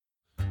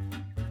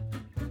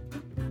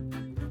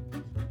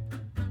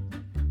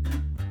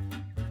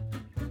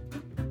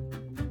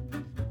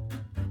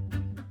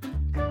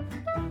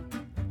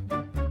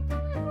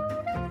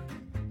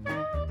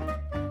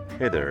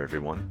Hey there,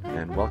 everyone,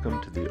 and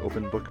welcome to the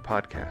Open Book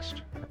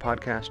Podcast, a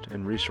podcast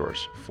and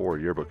resource for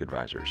yearbook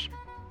advisors.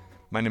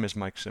 My name is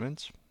Mike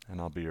Simmons,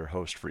 and I'll be your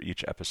host for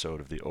each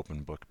episode of the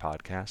Open Book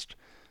Podcast,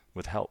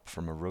 with help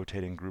from a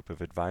rotating group of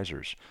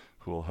advisors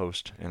who will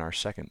host in our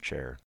second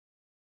chair.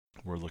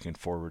 We're looking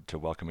forward to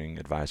welcoming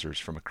advisors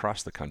from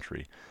across the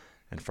country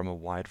and from a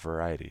wide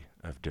variety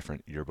of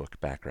different yearbook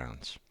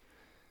backgrounds.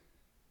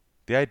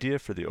 The idea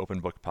for the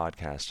Open Book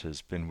Podcast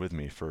has been with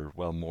me for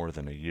well more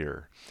than a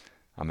year.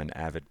 I'm an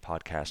avid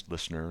podcast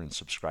listener and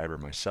subscriber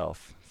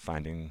myself,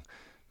 finding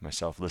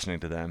myself listening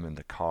to them in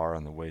the car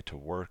on the way to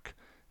work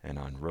and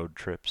on road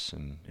trips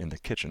and in the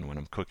kitchen when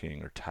I'm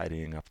cooking or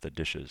tidying up the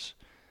dishes.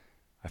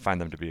 I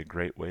find them to be a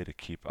great way to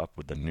keep up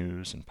with the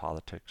news and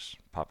politics,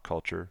 pop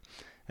culture,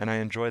 and I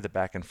enjoy the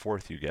back and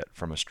forth you get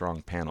from a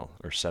strong panel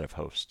or set of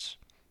hosts.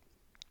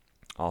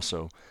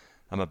 Also,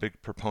 I'm a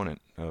big proponent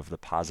of the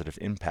positive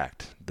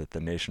impact that the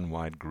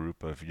nationwide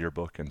group of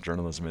yearbook and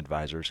journalism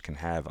advisors can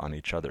have on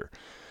each other,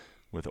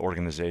 with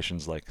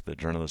organizations like the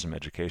Journalism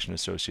Education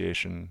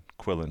Association,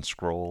 Quill and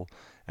Scroll,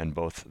 and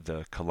both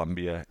the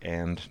Columbia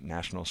and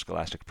National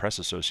Scholastic Press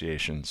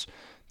Associations.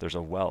 There's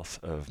a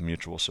wealth of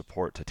mutual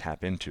support to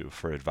tap into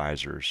for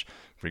advisors,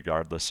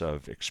 regardless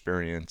of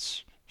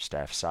experience,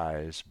 staff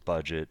size,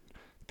 budget,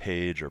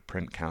 page or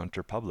print count,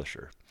 or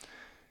publisher.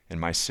 In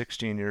my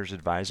 16 years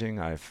advising,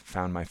 I've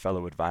found my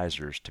fellow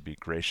advisors to be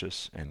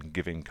gracious and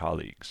giving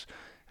colleagues,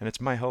 and it's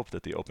my hope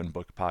that the Open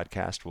Book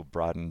Podcast will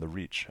broaden the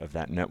reach of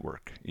that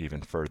network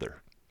even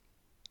further.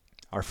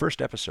 Our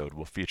first episode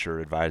will feature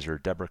advisor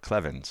Deborah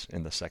Clevens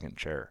in the second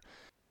chair.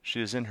 She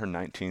is in her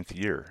 19th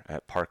year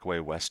at Parkway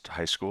West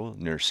High School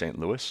near St.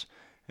 Louis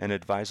and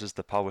advises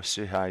the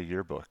Powasihai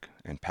Yearbook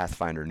and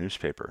Pathfinder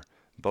newspaper,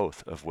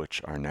 both of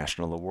which are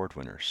national award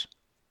winners.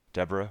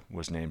 Deborah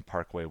was named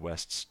Parkway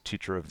West's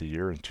Teacher of the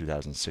Year in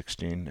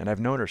 2016, and I've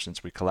known her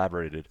since we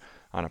collaborated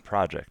on a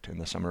project in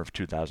the summer of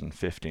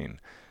 2015.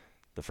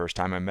 The first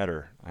time I met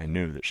her, I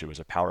knew that she was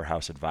a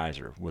powerhouse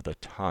advisor with a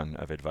ton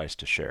of advice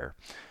to share.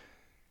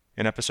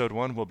 In episode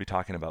 1, we'll be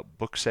talking about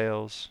book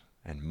sales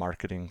and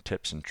marketing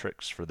tips and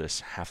tricks for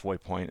this halfway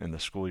point in the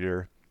school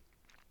year,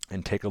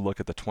 and take a look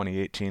at the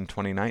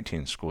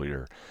 2018-2019 school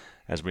year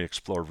as we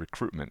explore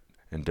recruitment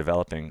and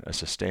developing a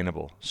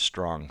sustainable,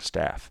 strong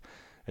staff.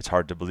 It's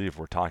hard to believe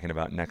we're talking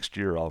about next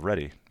year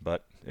already,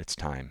 but it's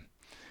time.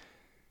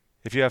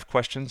 If you have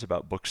questions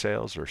about book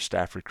sales or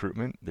staff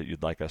recruitment that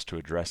you'd like us to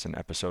address in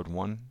episode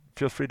 1,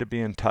 feel free to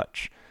be in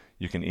touch.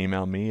 You can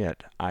email me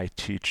at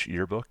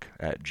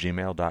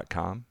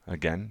iteachyearbook@gmail.com.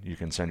 Again, you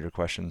can send your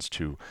questions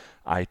to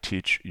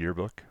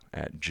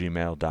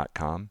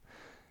iteachyearbook@gmail.com.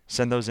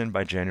 Send those in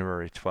by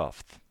January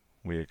 12th.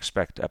 We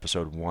expect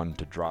episode 1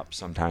 to drop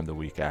sometime the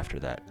week after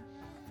that.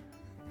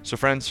 So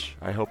friends,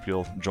 I hope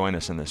you'll join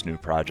us in this new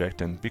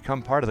project and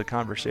become part of the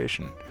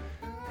conversation.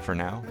 For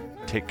now,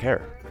 take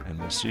care, and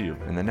we'll see you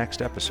in the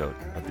next episode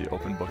of the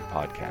Open Book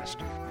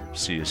Podcast.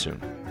 See you soon.